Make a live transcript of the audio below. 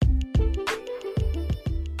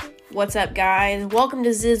What's up, guys? Welcome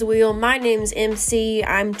to Zizwheel. My name's MC.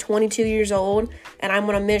 I'm 22 years old, and I'm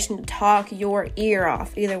on a mission to talk your ear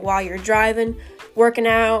off, either while you're driving, working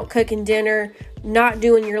out, cooking dinner, not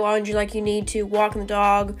doing your laundry like you need to, walking the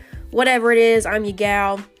dog, whatever it is, I'm your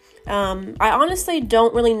gal. I honestly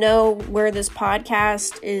don't really know where this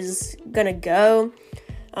podcast is gonna go.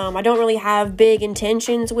 I don't really have big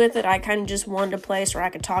intentions with it. I kind of just wanted a place where I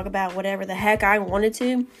could talk about whatever the heck I wanted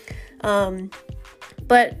to.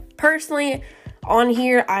 But personally, on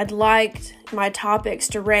here, I'd like my topics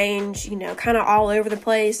to range, kind of all over the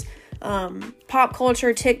place. Pop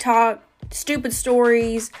culture, TikTok, stupid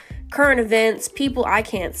stories, current events, people I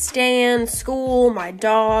can't stand, school, my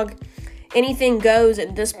dog, anything goes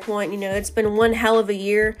at this point. It's been one hell of a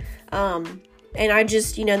year. And I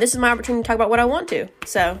just, this is my opportunity to talk about what I want to.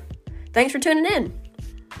 So, thanks for tuning in.